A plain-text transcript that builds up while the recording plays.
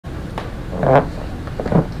Good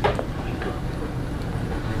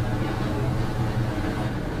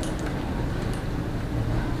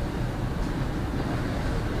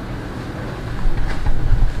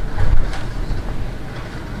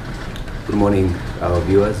morning, our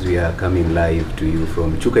viewers. We are coming live to you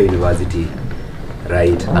from Chuka University,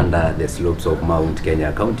 right under the slopes of Mount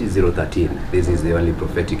Kenya, County 013. This is the only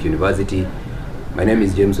prophetic university. My name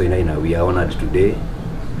is James Oinaina. We are honored today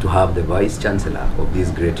to have the Vice-Chancellor of this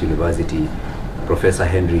great university, Professor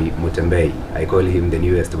Henry Mutembei. I call him the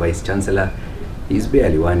newest Vice-Chancellor. He's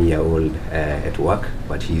barely 1 year old at work,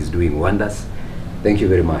 but he is doing wonders. Thank you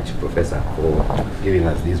very much, Professor, for giving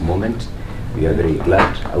us this moment. We are very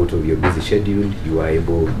glad out of your busy schedule you are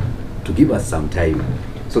able to give us some time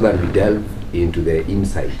so that we delve into the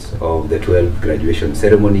insights of the 12th graduation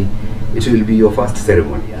ceremony. It will be your first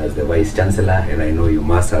ceremony as the Vice-Chancellor, and I know you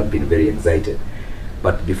must have been very excited.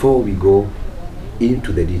 But before we go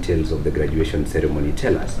into the details of the graduation ceremony,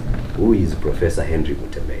 tell us, who is Professor Henry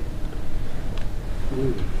Mutembei?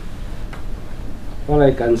 All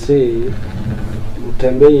I can say,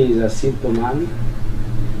 Mutembei is a simple man,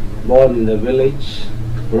 born in the village,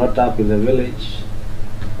 brought up in the village,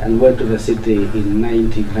 and went to the city in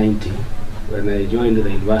 1990 when I joined the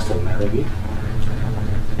University of Nairobi.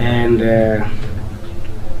 And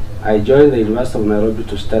I joined the University of Nairobi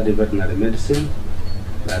to study veterinary medicine,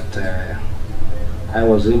 but I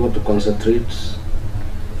was able to concentrate,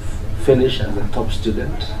 finish as a top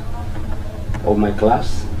student of my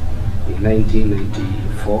class in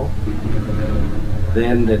 1994.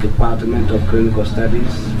 Then the Department of Clinical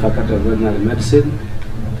Studies, Faculty of Veterinary Medicine,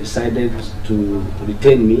 decided to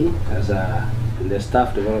retain me as in the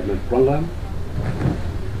staff development program.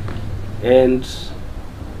 And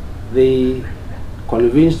they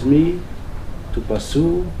convinced me to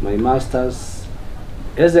pursue my master's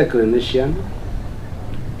as a clinician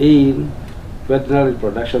in veterinary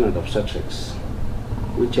reproduction and obstetrics,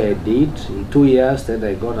 which I did in 2 years. Then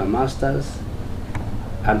I got a master's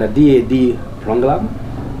and a DAD program.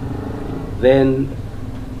 Then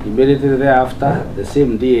immediately thereafter, the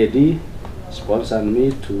same DAD sponsored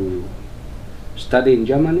me to study in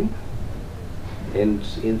Germany, and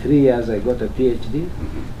in 3 years I got a PhD.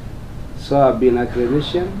 So I've been a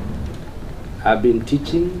clinician, I've been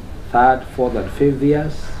teaching 3rd, 4th and 5th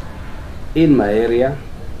years in my area.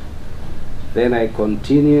 Then I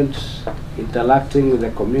continued interacting with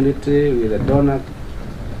the community, with the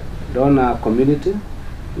donor community,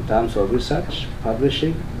 in terms of research,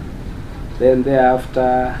 publishing. Then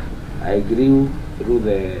thereafter, I grew through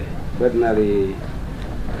the veterinary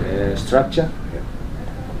structure.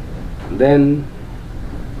 Then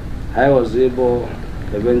I was able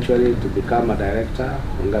eventually to become a director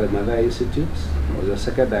of Wangari Maathai Institute. I was the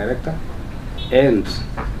second director and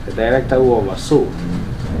the director who oversaw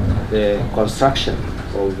the construction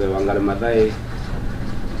of the Wangari Maathai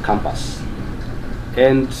campus.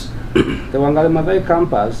 And the Wangari Maathai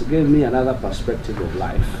campus gave me another perspective of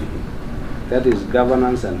life, that is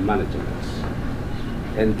governance and management.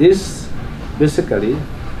 And this basically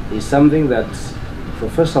is something that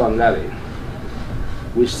Professor Wangari,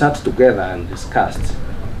 we sat together and discussed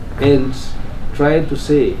and tried to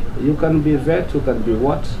say, you can be vet, you can be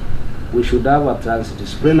what? We should have a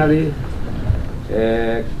transdisciplinary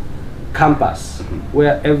campus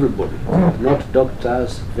where everybody, not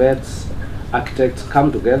doctors, vets, architects,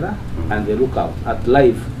 come together and they look out at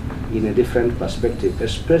life in a different perspective,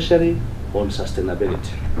 especially on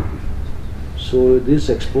sustainability. So this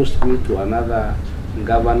exposed me to another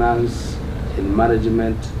governance and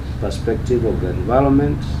management perspective of the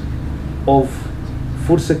environment, of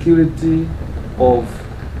food security, of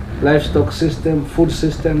livestock system, food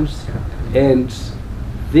systems, and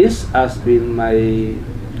this has been my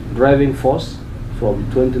driving force from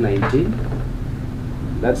 2019.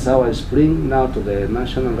 That's how I spring now to the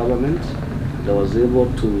national government. And I was able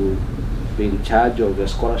to be in charge of the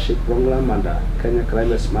scholarship program under Kenya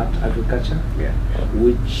Climate Smart Agriculture,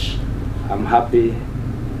 which I'm happy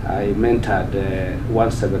I mentored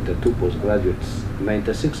 172 postgraduates,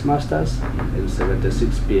 96 masters and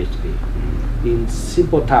 76 PhD. In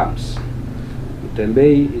simple terms,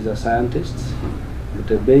 Mutembei is a scientist,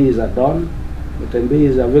 Mutembei is a don, Mutembei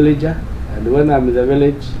is a villager, and when I'm in the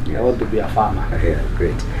village, I want to be a farmer. Yeah,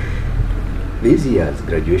 great. This year's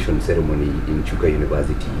graduation ceremony in Chuka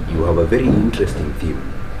University, you have a very interesting theme,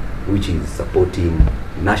 which is supporting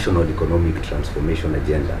national economic transformation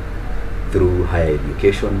agenda through higher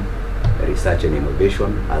education, research and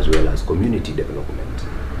innovation, as well as community development.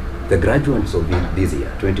 The graduates of this year,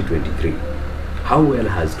 2023, how well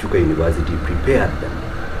has Chuka University prepared them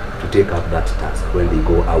to take up that task when they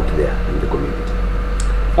go out there in the community?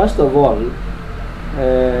 First of all,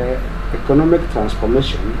 economic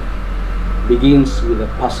transformation begins with a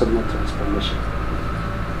personal transformation.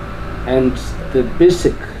 And the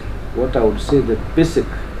basic, what I would say, the basic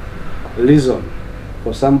reason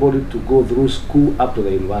for somebody to go through school up to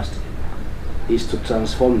the university is to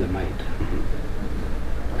transform the mind.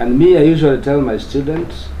 And me, I usually tell my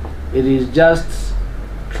students, it is just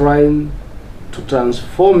trying to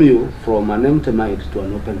transform you from an empty mind to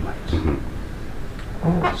an open mind.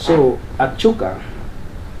 So at Chuka,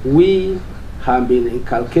 we have been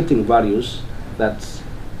inculcating values that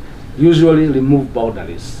usually remove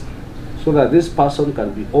boundaries so that this person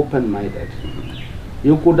can be open-minded.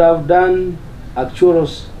 You could have done actuarial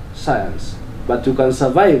science, but you can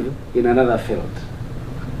survive in another field.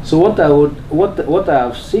 So what I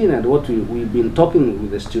have seen and what we've been talking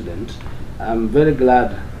with the students, I'm very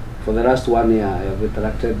glad for the last 1 year I have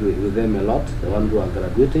interacted with them a lot, the ones who are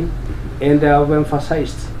graduating, and I have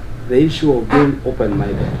emphasized the issue of being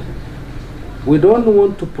open-minded. We don't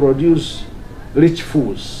want to produce rich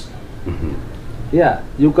fools. Yeah,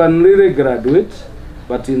 you can really graduate,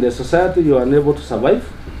 but in the society you are unable to survive,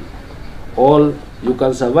 or you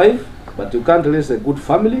can survive, but you can't raise a good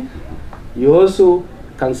family. You also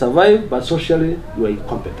can survive, but socially you are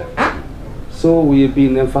incompetent. So we've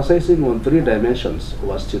been emphasizing on 3 dimensions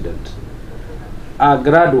of our students. Our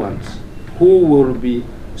graduates who will be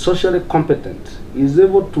socially competent is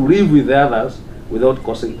able to live with the others without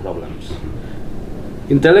causing problems.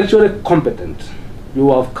 Intellectually competent,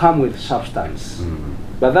 you have come with substance.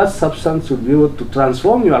 But that substance should be able to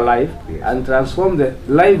transform your life and transform the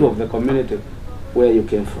life of the community where you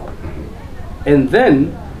came from. And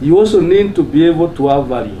then you also need to be able to have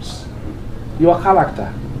values. Your character,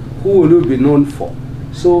 who will you be known for?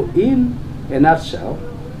 So in a nutshell,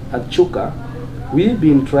 at Chuka, we've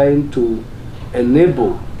been trying to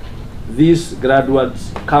enable these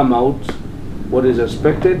graduates come out what is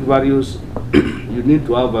expected, values. You need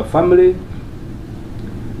to have a family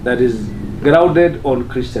that is grounded on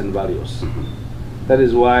Christian values. That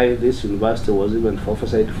is why this university was even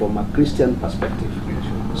prophesied from a Christian perspective.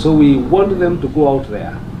 So we want them to go out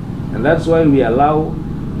there, and that's why we allow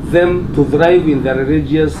them to thrive in their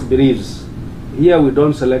religious beliefs. Here we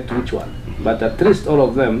don't select which one, but at least all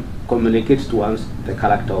of them communicate to us the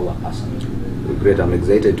character of a person. Great, I'm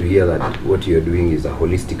excited to hear that what you're doing is a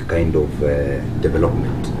holistic kind of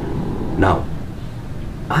development. Now,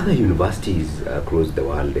 other universities across the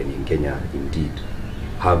world and in Kenya indeed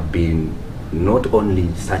have been not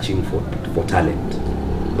only searching for talent,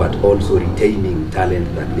 but also retaining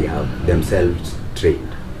talent that they have themselves trained.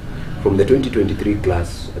 From the 2023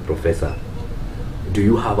 class, Professor, do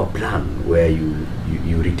you have a plan where you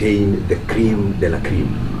retain the cream de la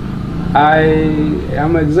cream? I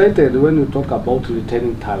am excited when you talk about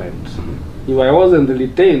retaining talent. If I wasn't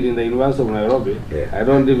retained in the University of Nairobi, I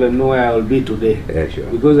don't even know where I will be today. Sure.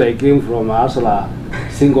 Because I came from a hustler,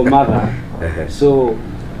 single mother. So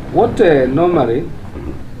what normally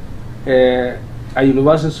a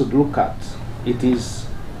university should look at, it is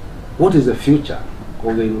what is the future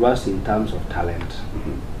of the university in terms of talent.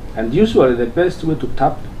 And usually the best way to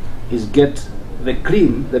tap is get the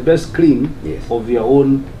cream, the best cream of your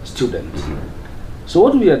own students. So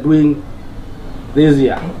what we are doing this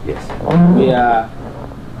year, we are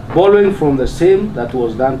borrowing from the same that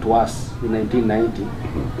was done to us in 1990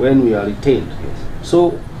 when we are retained.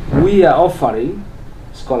 So we are offering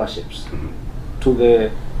scholarships to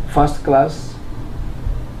the first class,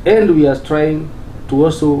 and we are trying to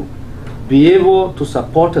also be able to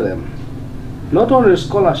support them, not only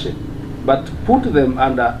scholarship, but put them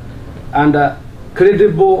under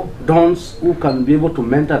credible dons who can be able to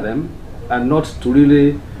mentor them and not to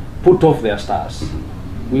really put off their stars.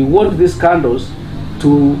 We want these candles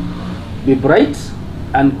to be bright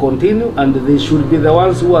and continue, and they should be the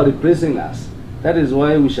ones who are replacing us. That is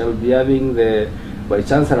why we shall be having the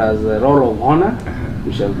Vice-Chancellor as a role of honor.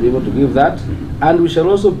 We shall be able to give that, and we shall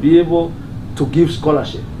also be able to give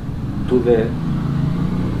scholarship to the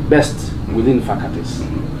best within faculties,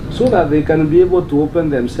 so that they can be able to open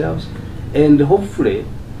themselves, and hopefully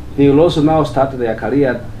they will also now start their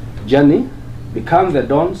career journey, become the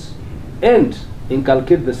dons, and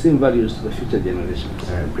inculcate the same values to the future generations.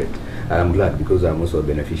 Great. I'm glad, because I'm also a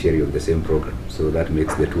beneficiary of the same program, so that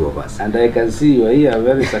makes the two of us. And I can see you are here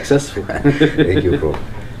very successful. Thank you, Prof.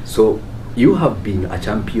 So you have been a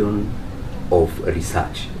champion of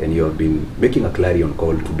research, and you have been making a clarion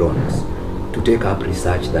call to dons to take up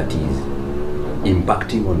research that is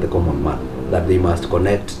impacting on the common man, that they must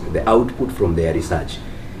connect the output from their research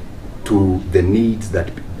to the needs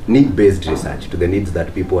that need-based research, to the needs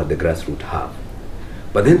that people at the grassroots have.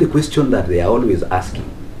 But then the question that they are always asking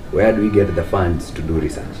where do we get the funds to do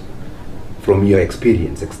research? From your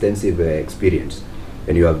experience, extensive experience,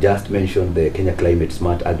 and you have just mentioned the Kenya Climate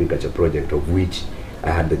Smart Agriculture Project, of which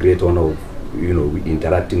I had the great honor of,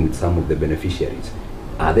 interacting with some of the beneficiaries.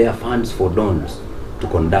 Are there funds for donors to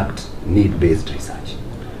conduct need-based research?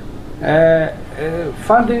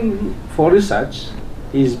 Funding for research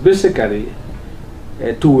is basically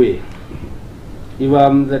two-way. If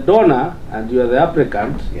I'm the donor and you are the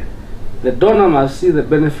applicant, Yeah. the donor must see the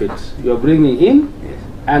benefits you are bringing in, Yes.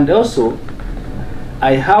 and also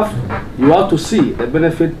you have to see the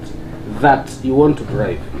benefit that you want to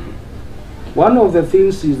drive. One of the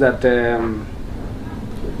things is that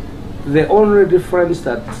the only difference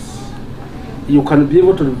that you can be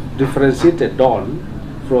able to differentiate a don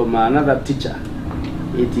from another teacher,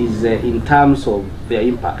 it is in terms of their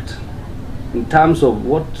impact, in terms of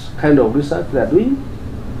what kind of research they are doing,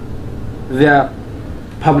 their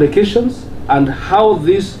publications, and how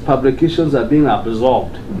these publications are being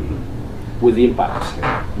absorbed with impact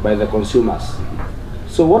by the consumers.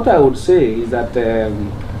 So what I would say is that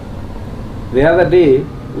the other day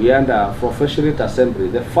we had a professional assembly,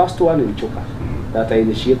 the first one in Chuka that I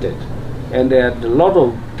initiated, and they had a lot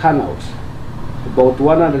of turnout, about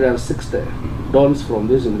 160 dons from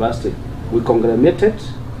this university. We conglomerated.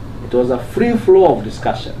 It was a free flow of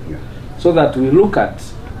discussion, so that we look at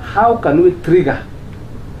how can we trigger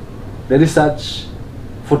the research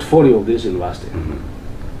portfolio of this university.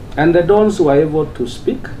 And the dons were able to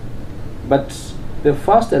speak, but the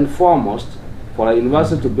first and foremost for a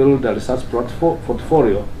university to build a research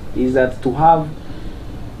portfolio is that to have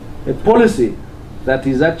a policy that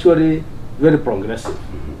is actually very progressive,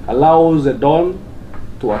 allows the don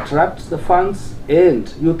to attract the funds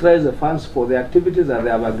and utilize the funds for the activities that they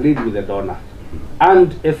have agreed with the donor,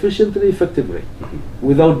 and efficiently, effectively,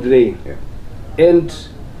 without delay. And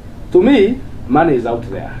to me, money is out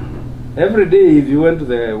there. Every day, if you went to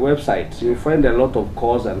the website, you find a lot of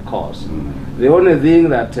cause and cause. The only thing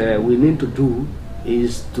that we need to do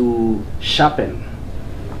is to sharpen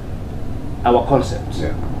our concepts.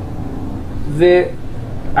 The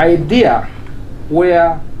idea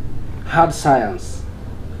where hard science,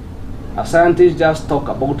 a scientist just talk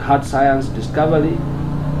about hard science discovery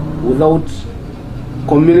without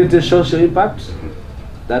community social impact,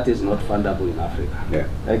 that is not fundable in Africa.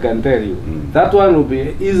 I can tell you. That one will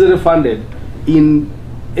be easily funded in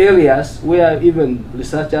areas where even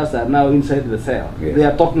researchers are now inside the cell. They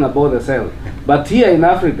are talking about the cell. But here in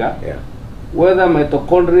Africa, whether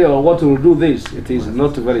mitochondria or what will do this, it is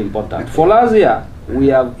not very important. For us here, we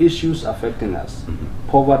have issues affecting us.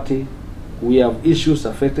 Poverty, we have issues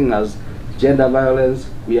affecting us, gender violence,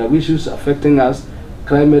 we have issues affecting us,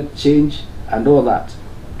 climate change, and all that.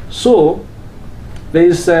 So, there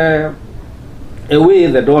is a way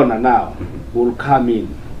the donor now will come in.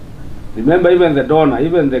 Remember, even the donor,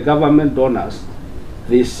 even the government donors,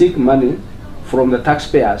 they seek money from the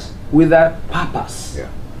taxpayers with a purpose.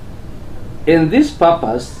 And this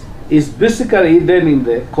purpose is basically hidden in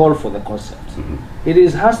the call for the concept. It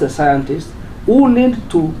is us, the scientists, who need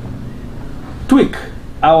to tweak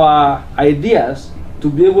our ideas to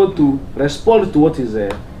be able to respond to what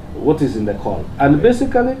is in the call. And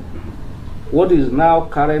basically, what is now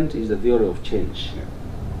current is the theory of change.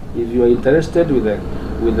 If you are interested with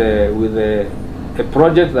a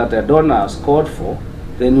project that a donor has called for,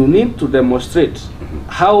 then you need to demonstrate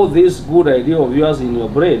how this good idea of yours in your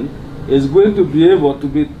brain is going to be able to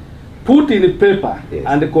be put in paper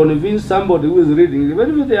and convince somebody who is reading,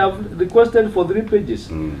 even if they have requested for 3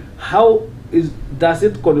 pages. How does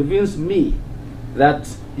it convince me that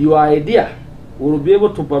your idea will be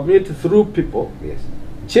able to permeate through people,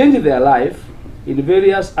 change their life in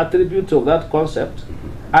various attributes of that concept,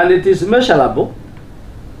 and it is measurable,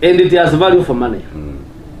 and it has value for money.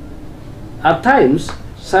 At times,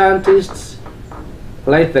 scientists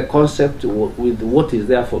write the concept with what is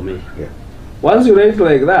there for me. Once you write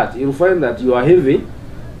like that, you'll find that you are heavy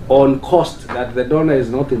on cost that the donor is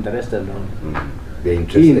not interested on. They're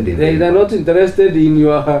interested they're not interested in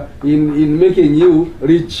your in making you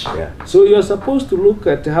rich. So you're supposed to look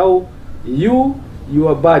at how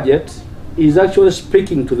your budget is actually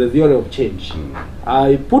speaking to the theory of change.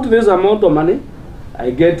 I put this amount of money,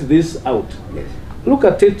 I get this out. Look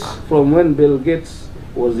at it from when Bill Gates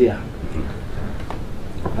was here.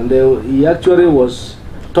 And he actually was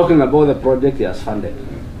talking about the project he has funded.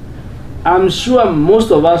 I'm sure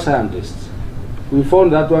most of us scientists, we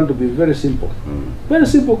found that one to be very simple. Very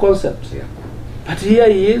simple concept. But here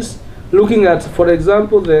he is looking at, for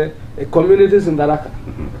example, the communities in Daraka,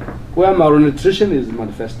 where malnutrition is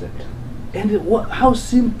manifested. And how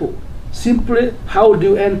simply, how do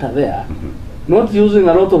you enter there not using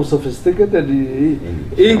a lot of sophisticated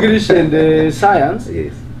English and science,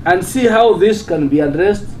 Yes. and see how this can be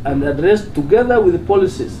addressed and addressed together with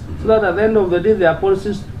policies, so that at the end of the day there are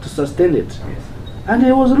policies to sustain it. Yes. And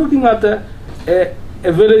I was looking at a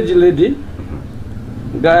village lady,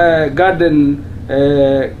 garden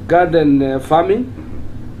farming,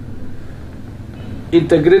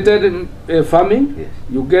 integrated farming. Yes.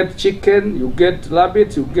 You get chicken, you get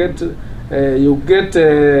rabbit, you get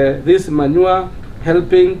this manure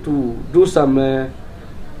helping to do some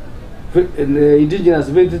indigenous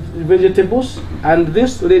vegetables, and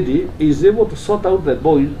this lady is able to sort out the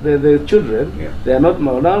boys, the children. Yeah. They are not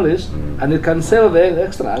malnourished, and it can sell the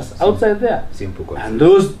extras outside there. Simple concept. And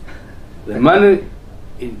the money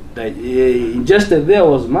ingested there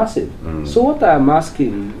was massive. So what I am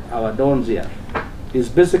asking our dons here is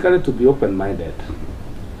basically to be open-minded,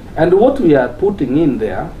 and what we are putting in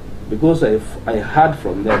there, because I heard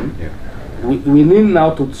from them, Yeah. we need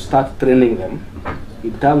now to start training them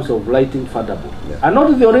in terms of writing fundable, and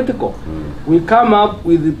not theoretical. We come up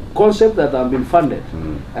with the concept that have been funded,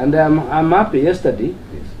 and I'm happy. Yesterday,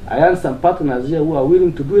 I had some partners here who are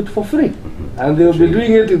willing to do it for free, and they'll be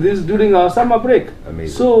doing it during our summer break.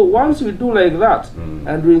 Amazing. So once we do like that,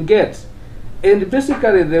 and we get, and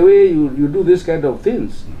basically the way you do this kind of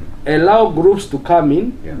things, allow groups to come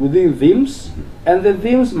in within themes, and the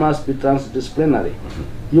themes must be transdisciplinary.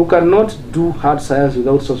 You cannot do hard science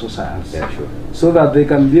without social science. Yeah, sure. So that they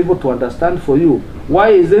can be able to understand for you why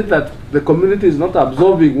is it that the community is not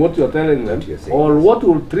absorbing what you're telling them, or what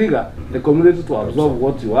will trigger the community to absorb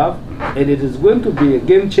what you have, and it is going to be a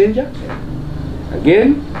game changer.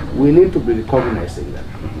 Again, we need to be recognizing them.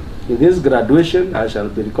 In this graduation, I shall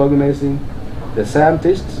be recognizing the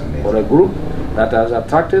scientists or a group that has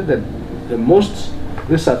attracted the most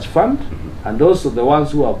research fund, and also the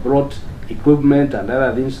ones who have brought equipment and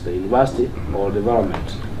other things to the university or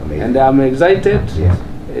development. Amazing. And I'm excited,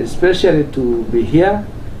 especially to be here,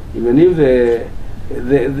 even if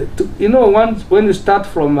once when you start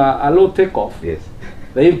from a low takeoff, Yes.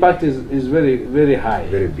 the impact is very, very high.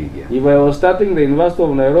 Very big, yeah. If I was starting the University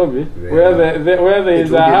of Nairobi, where there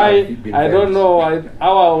is a high, I don't know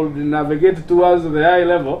how I would navigate towards the high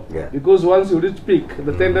level, because once you reach peak,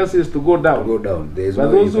 the tendency is to go down. Go down. There is But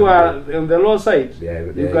no those who are even- on the low side,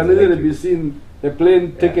 you can easily be seen the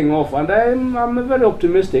plane taking off, and I'm very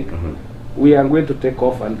optimistic. We are going to take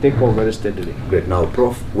off and take off very steadily. Great. Now,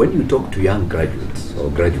 Prof, when you talk to young graduates or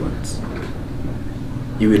graduates,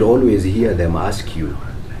 you will always hear them ask you,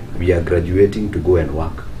 we are graduating to go and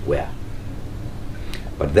work where?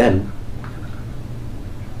 But then,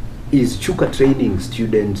 is Chuka training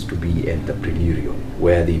students to be entrepreneurial,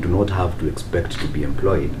 where they do not have to expect to be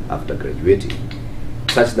employed after graduating,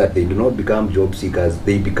 such that they do not become job seekers,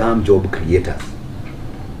 they become job creators?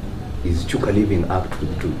 Is Chuka living up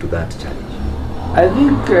to that challenge? I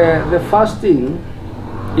think the first thing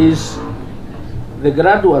is the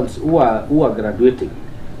graduates who are graduating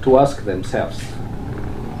to ask themselves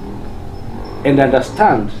and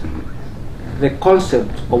understand the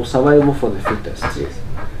concept of survival for the fittest. Yes.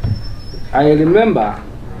 I remember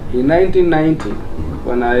in 1990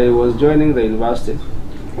 when I was joining the university,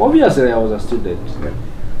 obviously I was a student,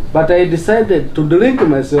 but I decided to delink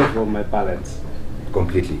myself from my parents.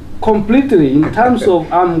 Completely, in terms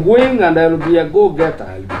of I'm going and I'll be a go-getter.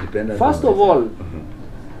 I'll be dependent. First of all,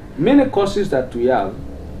 many courses that we have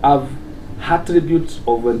attributes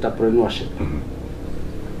of entrepreneurship.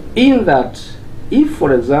 In that, if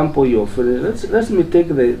for example you're finished, let me take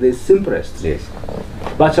the simplest,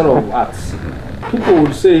 Bachelor of Arts. People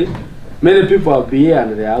would say many people have BA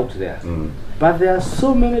and they're out there. But there are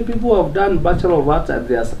so many people who have done Bachelor of Arts and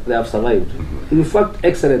they have survived. In fact,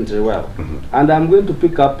 excellently well. And I'm going to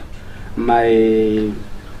pick up my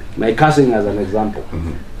cousin as an example.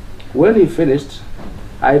 When he finished,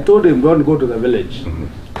 I told him, don't go to the village.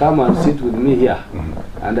 Come and sit with me here.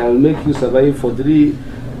 And I will make you survive for three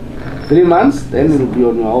months, then you'll be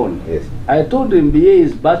on your own. I told him BA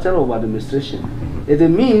is Bachelor of Administration. It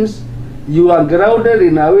means you are grounded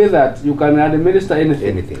in a way that you can administer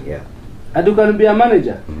anything. And you can be a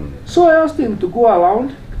manager. So I asked him to go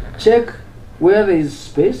around, check where there is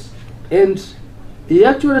space, and he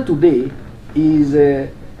actually today is the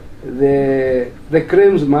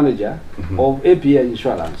claims manager of APA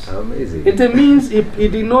Insurance. Amazing. It means he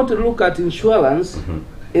did not look at insurance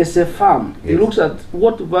as a farm. He looks at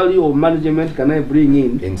what value of management can I bring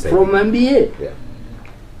in from MBA.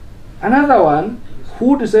 Another one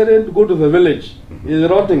who decided to go to the village is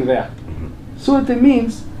rotting there. So it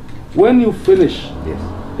means when you finish,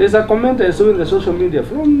 there's a comment I saw in the social media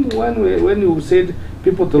from when you said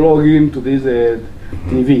people to log in to this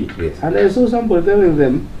TV. Yes. And I saw somebody telling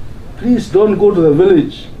them, please don't go to the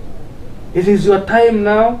village. It is your time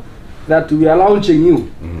now that we are launching you.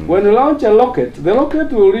 When you launch a rocket, the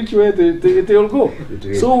rocket will reach where it will go.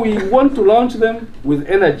 So we want to launch them with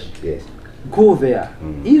energy. Yes. Go there.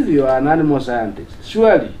 If you are an animal scientist,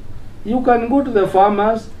 surely you can go to the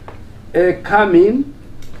farmers, come in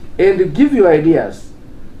and give your ideas.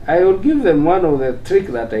 I will give them one of the trick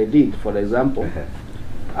that I did, for example,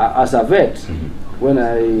 as a vet, when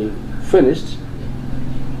I finished.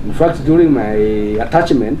 In fact, during my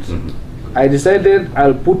attachment, I decided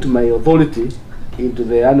I'll put my authority into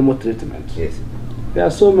the animal treatment. Yes. There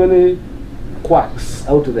are so many quacks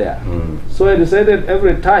out there. So I decided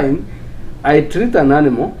every time I treat an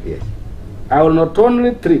animal, Yes. I will not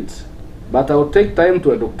only treat, but I will take time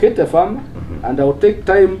to educate the farmer, and I will take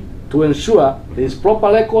time to ensure there is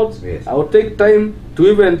proper records. Yes. I will take time to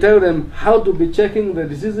even tell them how to be checking the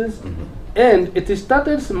diseases. And it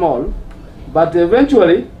started small, but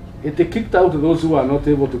eventually it kicked out those who are not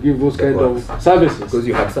able to give those kind of services. Because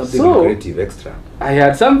you had something So, creative extra. I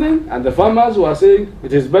had something, and the farmers were saying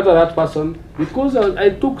it is better that person, because I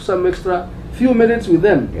took some extra few minutes with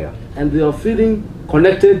them, Yeah. and they are feeling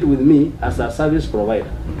connected with me as a service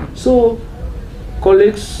provider. So,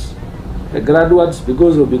 colleagues, graduates,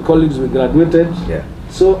 because we'll be colleagues, we graduated. Yeah.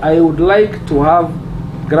 So I would like to have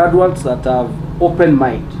graduates that have open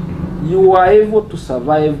mind. You are able to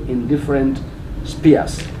survive in different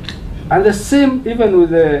spheres. And the same even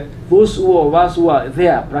with those of us who are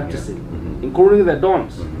there practicing, including the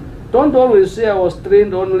dons. Don't always say I was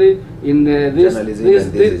trained only in this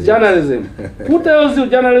journalism. Who tells you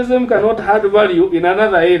journalism cannot add value in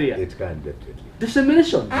another area? It can, definitely.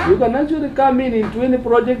 Dissemination. You can actually come into any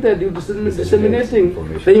project and you disseminating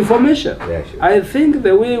the information. Yeah, sure. I think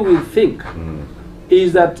the way we think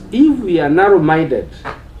is that if we are narrow-minded,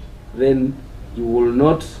 then you will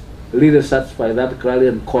not really satisfy that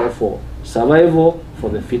clarion call for survival for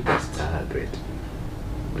the fittest. Ah, great.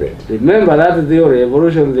 Great. Remember that theory,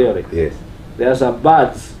 evolution theory. Yes. There are some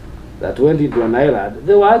birds that went into an island.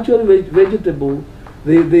 They were actually vegetable.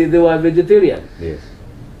 They were vegetarian. Yes.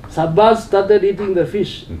 Some birds started eating the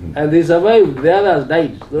fish, and they survived. The others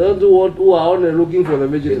died. Those who are only looking for the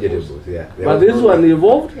vegetables. Yeah. But this one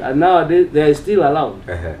evolved, and nowadays they are still around.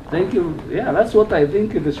 Uh-huh. Thank you. Yeah, that's what I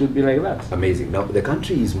think it should be like that. Amazing. Now, the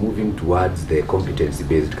country is moving towards the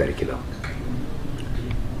competency-based curriculum.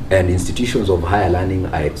 And institutions of higher learning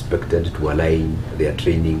are expected to align their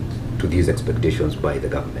training to these expectations by the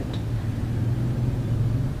government.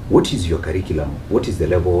 What is your curriculum? What is the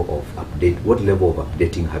level of update? What level of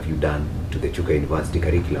updating have you done to the Chuka University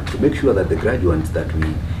curriculum to make sure that the graduates that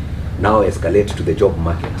we now escalate to the job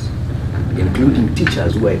market, including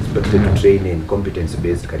teachers who are expected to train in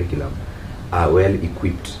competency-based curriculum, are well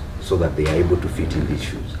equipped so that they are able to fit in these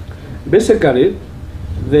shoes? Basically,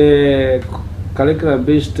 the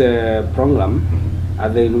curriculum-based program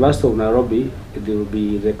at the University of Nairobi, it will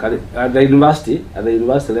be at the university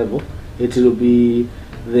level, it will be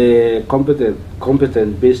the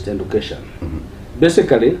competent-based education.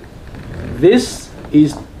 Basically, this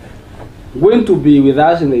is going to be with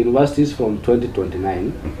us in the universities from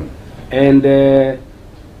 2029, and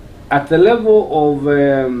at the level of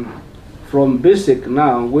from basic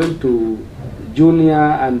now going to junior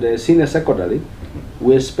and senior secondary,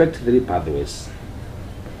 we expect 3 pathways.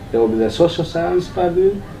 There will be the social science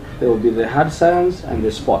pathway, there will be the hard science, and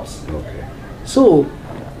the sports. Okay. So,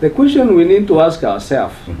 the question we need to ask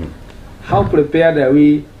ourselves, how prepared are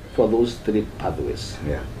we for those 3 pathways?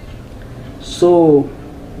 Yeah. So,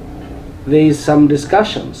 there is some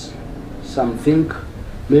discussions. Some think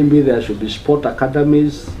maybe there should be sport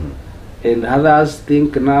academies, and others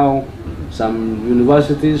think now some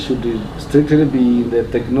universities should strictly be the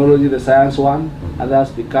technology, the science one, others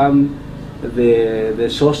become the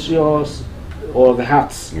socials or the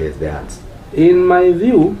arts. Yes, the arts. In my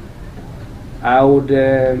view, I would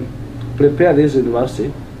prepare this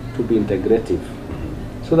university to be integrative,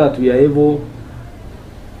 so that we are able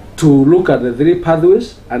to look at the 3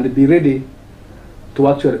 pathways and be ready to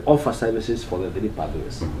actually offer services for the 3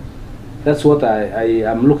 pathways. That's what I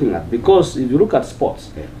am looking at, because if you look at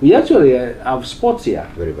sports, we actually have sports here.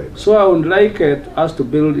 Very vibrant. So I would like us to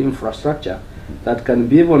build infrastructure that can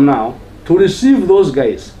be able now to receive those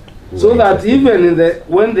guys, so that even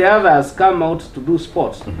when the others come out to do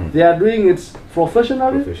sports, they are doing it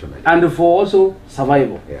professionally and for also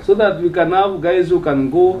survival. Yeah. So that we can have guys who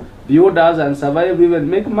can go beyond us and survive, even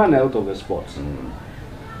make money out of the sports.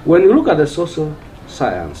 When you look at the social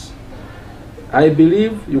science, I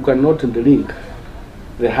believe you cannot link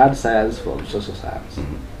the hard science from social science.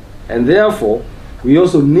 And therefore, we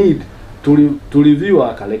also need to review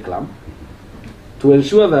our curriculum to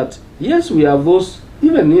ensure that, yes, we have those,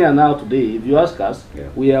 even here now today, if you ask us,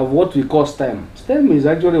 we have what we call STEM. STEM is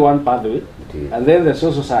actually one pathway, and then the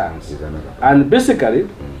social science. And basically,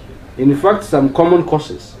 in fact, some common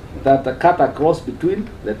courses that are cut across between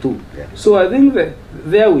the two. So I think that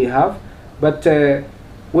there we have, but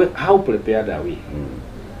how prepared are we?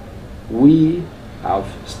 We have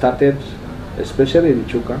started, especially in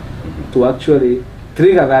Chuka, to actually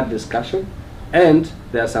trigger that discussion, and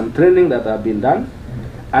there are some training that have been done,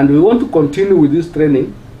 and we want to continue with this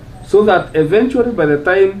training so that eventually by the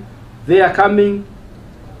time they are coming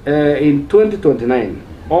in 2029,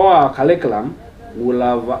 all our curriculum will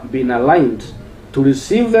have been aligned to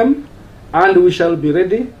receive them, and we shall be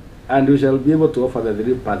ready, and we shall be able to offer the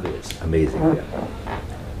three pathways. Amazing.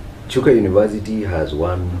 Chuka University has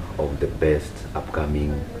one of the best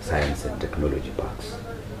upcoming science and technology parks.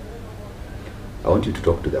 I want you to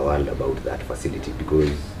talk to the world about that facility,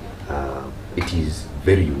 because it is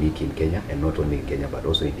very unique in Kenya, and not only in Kenya but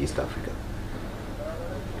also in East Africa.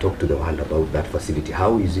 Talk to the world about that facility.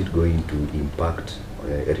 How is it going to impact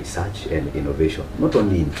research and innovation, not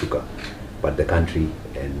only in Chuka, but the country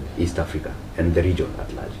and East Africa and the region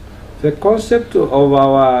at large? The concept of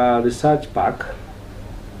our research park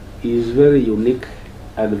is very unique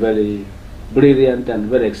and very brilliant and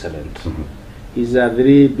very excellent. It's a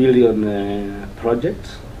 3 billion project,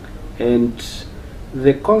 and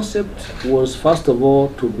the concept was first of all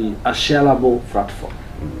to be a shareable platform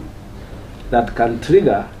that can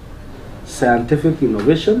trigger scientific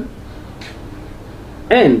innovation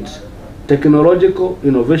and technological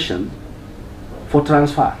innovation for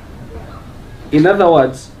transfer. In other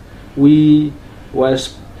words, we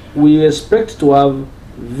expect to have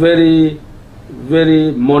very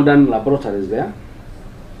modern laboratories there,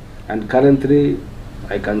 and currently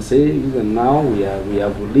I can say even now we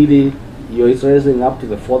have really, you're interesting up to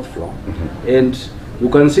the 4th floor, and you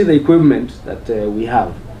can see the equipment that we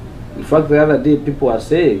have. In fact, the other day people were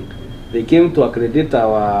saying they came to accredit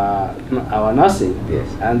our nursing,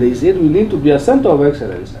 and they said we need to be a center of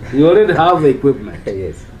excellence. We already have the equipment.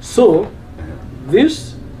 So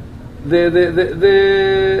this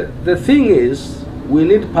the thing is, we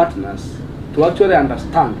need partners to actually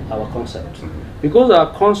understand our concept, because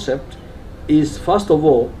our concept is first of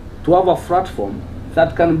all to have a platform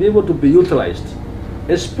that can be able to be utilized,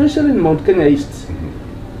 especially in Mount Kenya East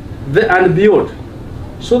and beyond,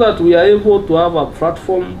 so that we are able to have a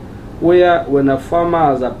platform where when a farmer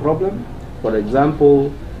has a problem, for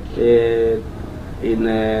example,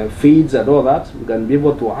 in feeds and all that, we can be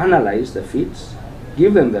able to analyze the feeds,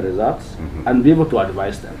 give them the results, and be able to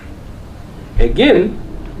advise them. Again,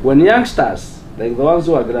 when youngsters, like the ones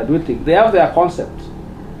who are graduating, they have their concept,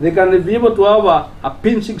 they can be able to have a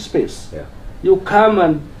pinching space. You come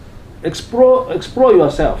and explore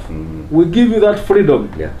yourself. We give you that freedom,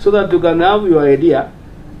 so that you can have your idea,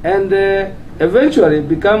 and eventually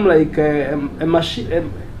become like a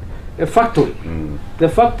machine, a factory. The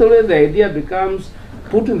factory, the idea becomes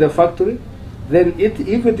put in the factory. Then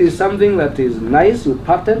if it is something that is nice, you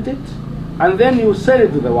patent it, and then you sell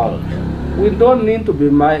it to the world. We don't need to be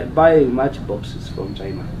buying matchboxes from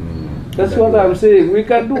China. That's what I'm saying. We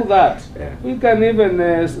can do that. We can even,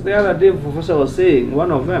 the other day Professor was saying,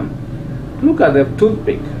 one of them, look at the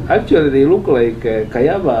toothpick. Actually, they look like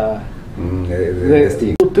Kayaba.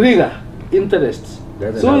 To trigger interests.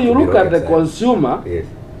 So you look at the consumer,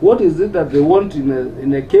 what is it that they want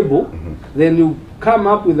in a cable, then you come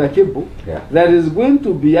up with a cable that is going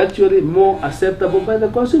to be actually more acceptable by the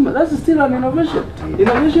consumer. That's still an innovation.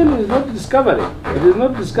 Innovation is not discovery. It is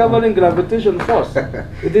not discovering gravitation force.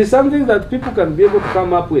 It is something that people can be able to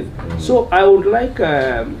come up with. So I would like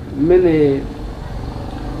many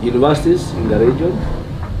universities in the region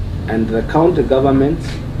and the county governments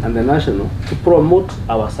and the national to promote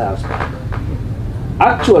our science park.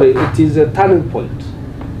 Actually, it is a turning point.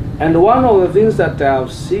 And one of the things that I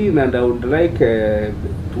have seen, and I would like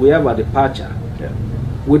we have a departure.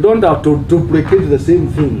 We don't have to duplicate the same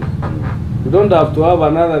thing. We don't have to have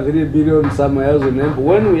another 3 billion somewhere else in it.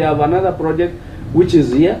 When we have another project which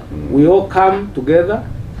is here, we all come together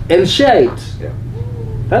and share it.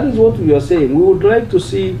 That is what we are saying. We would like to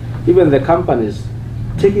see even the companies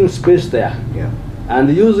taking space there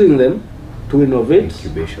and using them to innovate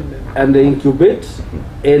and incubate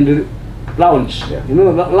and launch. You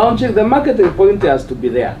know, launching, the marketing point has to be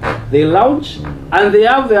there. They launch and they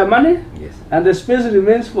have their money, and the space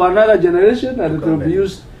remains for another generation, and it will be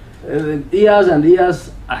used years and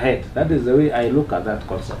years ahead. That is the way I look at that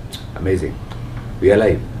concept. Amazing. We are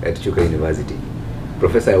live at Chuka University.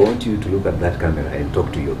 Professor, I want you to look at that camera and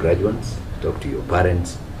talk to your graduates talk to your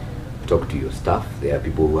parents, talk to your staff. There are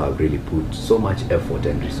people who have really put so much effort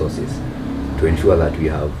and resources to ensure that we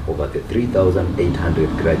have over the 3,800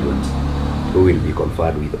 graduates who will be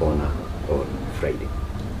conferred with honor on Friday.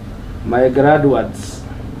 My graduates,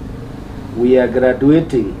 we are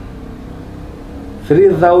graduating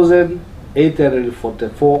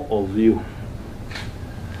 3,844 of you.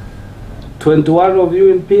 21 of you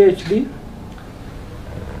in PhD,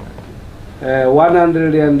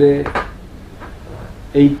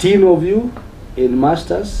 118 of you in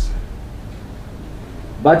masters,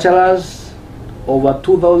 bachelors over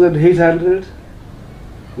 2,800.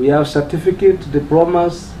 We have certificate,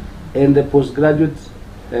 diplomas, and the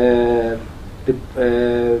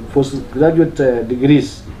postgraduate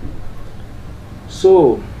degrees.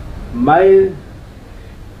 So mine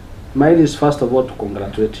is first of all to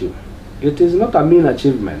congratulate you. It is not a mean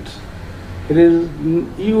achievement. It is,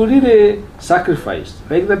 you really sacrificed.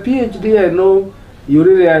 Like the PhD, I know you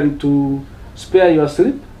really had to spare your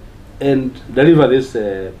sleep and deliver this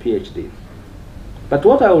PhD. But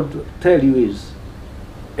what I would tell you is,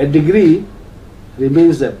 a degree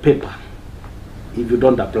remains a paper if you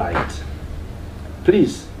don't apply it.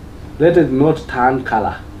 Please, let it not turn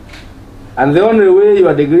color. And the only way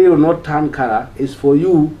your degree will not turn color is for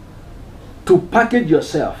you to package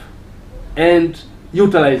yourself and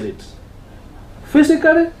utilize it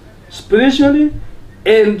physically, spiritually,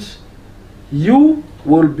 and you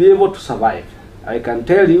will be able to survive. I can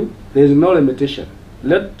tell you there is no limitation.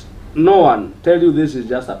 Let no one tell you this is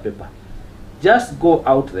just a paper. Just go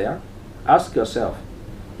out there, ask yourself,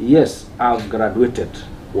 yes, I've graduated,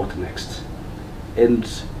 what next? And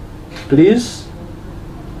please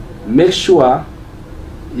make sure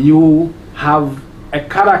you have a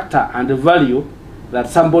character and a value that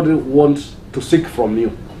somebody wants to seek from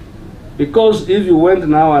you. Because if you went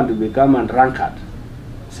now and become a drunkard,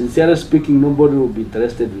 sincerely speaking, nobody will be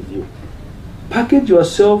interested with you. Package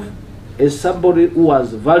yourself as somebody who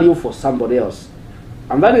has value for somebody else.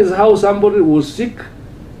 And that is how somebody will seek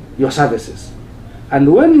your services.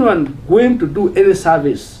 And when you are going to do any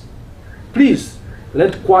service, please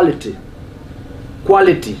let quality,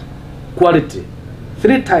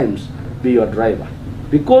 3 times be your driver.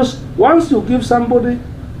 Because once you give somebody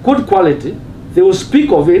good quality, they will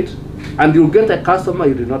speak of it and you'll get a customer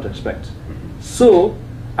you did not expect. So,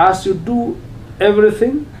 as you do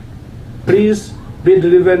everything, please be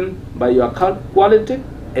driven by your quality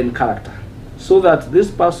and character, so that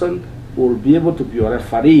this person will be able to be a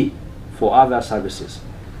referee for other services.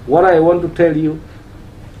 What I want to tell you,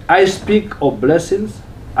 I speak of blessings,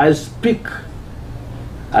 I speak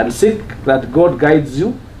and seek that God guides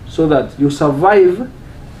you so that you survive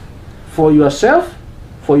for yourself,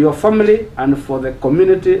 for your family, and for the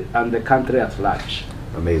community and the country at large.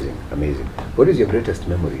 Amazing, amazing. What is your greatest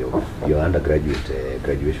memory of your undergraduate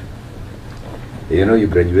graduation? You know, you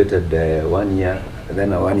graduated 1 year, and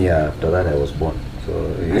then 1 year after that I was born.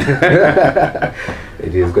 So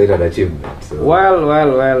it is quite an achievement. So. Well.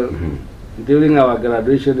 Mm-hmm. During our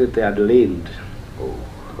graduation, it had rained. Oh,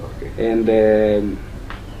 okay. And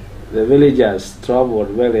the villagers traveled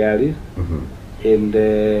very early, mm-hmm. and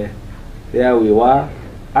there we were.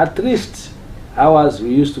 At least ours,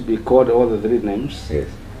 we used to be called all the 3 names. Yes.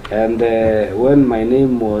 And when my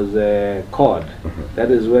name was called, mm-hmm.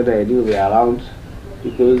 that is when I knew they were around,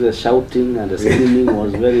 because the shouting and the screaming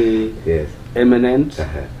was very yes. eminent.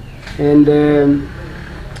 Uh-huh. And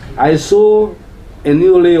I saw a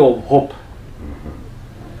new ray of hope.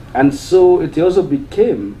 Mm-hmm. And so it also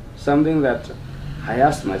became something that I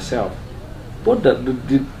asked myself, what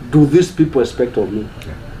do these people expect of me?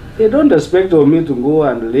 Yeah. They don't expect of me to go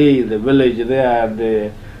and lay in the village there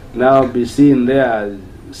and now be seen there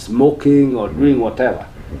smoking or doing whatever.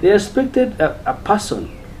 They expected a person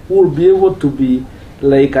who will be able to be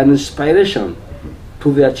like an inspiration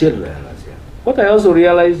to their children. What I also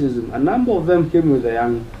realized is a number of them came with the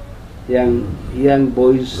young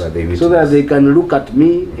boys so that they can look at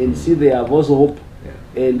me and see they have also hope. Yeah.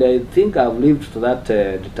 And I think I've lived to that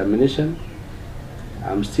determination.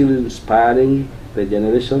 I'm still inspiring the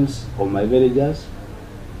generations of my villagers.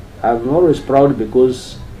 I'm always proud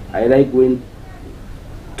because I like going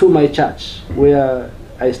to my church where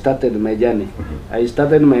I started my journey. Mm-hmm. I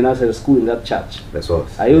started my nursery school in that church. That's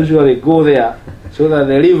awesome. I usually go there so that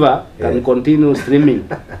the river can continue streaming.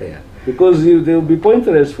 Yeah. Because it will be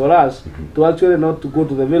pointless for us mm-hmm. to actually not to go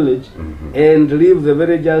to the village mm-hmm. and leave the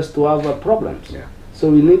villagers to have problems. Yeah. So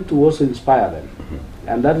we need to also inspire them. Mm-hmm.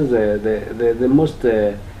 And that is the most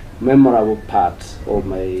memorable part of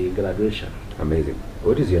my graduation. Amazing.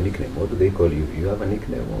 What is your nickname? What do they call you? You have a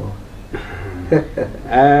nickname? Or?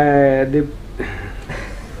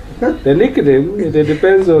 The nickname, it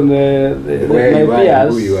depends on Where my you are and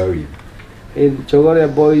peers. who you are with. In Chogoria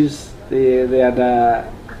boys, they had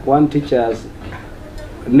one teacher's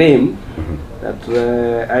name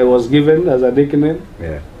that I was given as a nickname.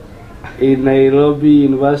 Yeah. In Nairobi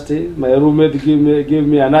University, my roommate gave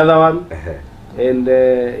me another one. And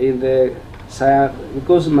in the science,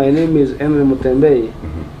 because my name is Henry Mutembei,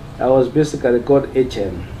 I was basically called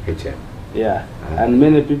HM. HM. Yeah, and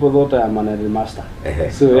many people thought I'm an headmaster.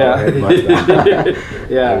 So Oh, yeah, headmaster.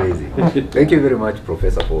 yeah. Amazing. Thank you very much,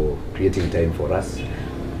 Professor, for creating time for us.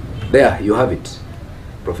 There, you have it.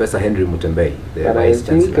 Professor Henry Mutembei, the But I think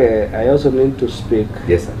Vice-Chancellor. I also need to speak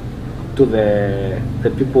Yes, sir. to the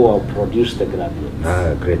people who have produced the graduates.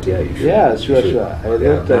 Ah, great. Yeah, you should. Yeah, You sure, should. sure. I They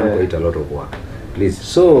have thought, done quite a lot of work. Please.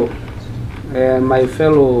 So, my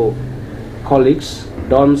fellow colleagues,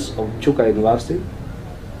 dons of Chuka University,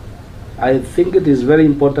 I think it is very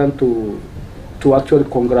important to actually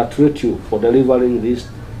congratulate you for delivering this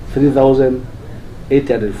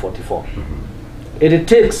 3,844. It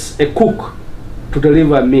takes a cook to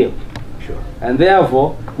deliver a meal, Sure. and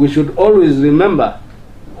therefore we should always remember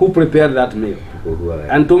who prepared that meal. People who are.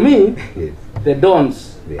 And to me, Yes. the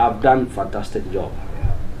dons Yeah. have done fantastic job.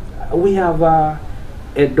 We have a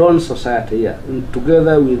Don society here,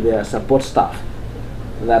 together with their support staff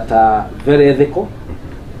that are very ethical,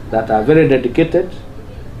 that are very dedicated,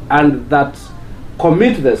 and that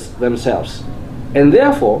commit themselves. And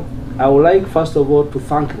therefore, I would like first of all to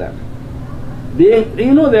thank them. Being,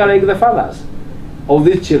 they are like the fathers of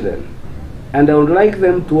these children, and I would like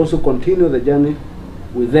them to also continue the journey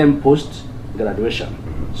with them post-graduation.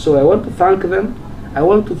 So I want to thank them. I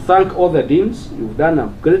want to thank all the deans. You've done a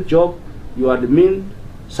great job. Your admin,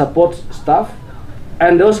 support staff,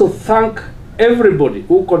 and also thank everybody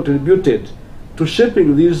who contributed to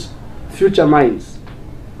shaping these future minds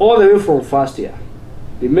all the way from first year.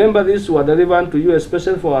 Remember, these were delivered to you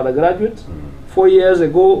especially for our graduates. 4 years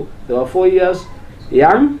ago, they were 4 years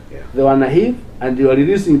young, they were naive, and they were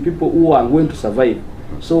releasing people who are going to survive.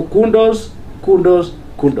 So kudos, kudos,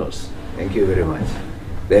 kudos. Thank you very much.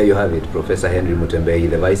 There you have it, Professor Henry Mutembei,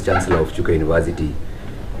 the Vice-Chancellor of Chuka University.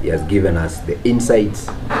 He has given us the insights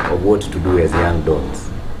of what to do as young dons.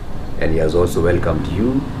 And he has also welcomed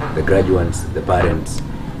you, the graduates, the parents,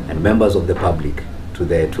 and members of the public to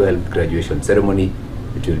the 12th graduation ceremony,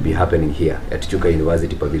 which will be happening here at Chuka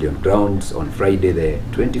University Pavilion Grounds on Friday, the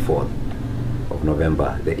 24th of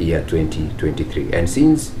November, the year 2023. And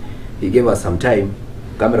since he gave us some time,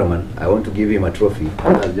 cameraman, I want to give him a trophy.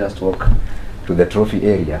 I'll just walk to the trophy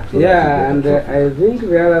area. So Yeah, and I think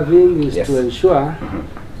the other thing is to ensure,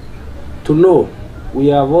 to know, we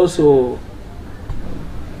have also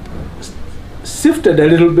sifted a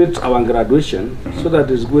little bit our graduation, so that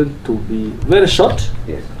it's going to be very short.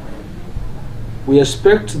 Yes. We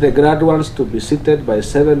expect the graduates to be seated by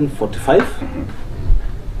 7:45.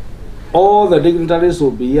 All the dignitaries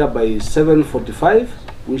will be here by 7:45.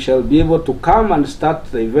 We shall be able to come and start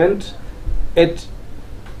the event at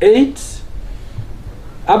 8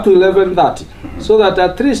 up to 11:30, so that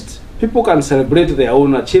at least people can celebrate their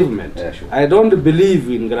own achievement. Yeah, sure. I don't believe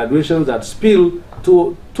in graduations that spill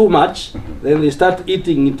too much, then they start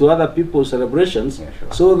eating into other people's celebrations. Yeah,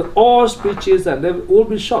 sure. So all speeches and will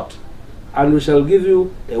be short, and we shall give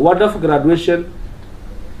you a wonderful graduation.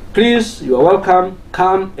 Please, you are welcome.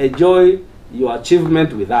 Come enjoy your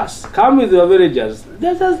achievement with us. Come with your villagers.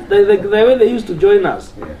 Just as the way they used to join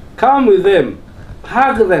us. Yeah. Come with them,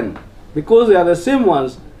 hug them, because they are the same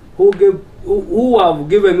ones who have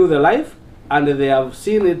given you the life, and they have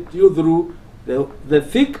seen it you through the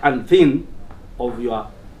thick and thin of your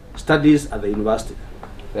studies at the university.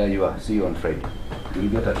 There you are. See you on Friday. You'll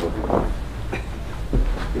get a trophy.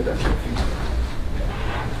 Get a trophy.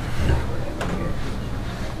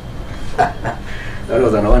 That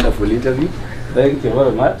was a wonderful interview. Thank you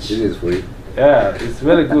very much. This is for you. Yeah, it's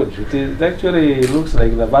very good. It actually looks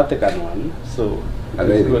like the Vatican one, so it's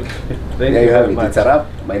Amazing. good. There Thank you you have very it. much. It's a wrap.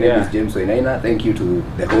 My name Yeah. is James Wainaina. Thank you to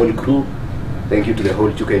the whole crew. Thank you to the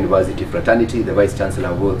whole Chuka University fraternity, the Vice-Chancellor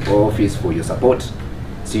office for your support.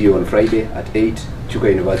 See you on Friday at 8, Chuka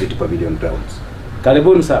University Pavilion Grounds.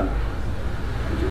 Karibuni sana.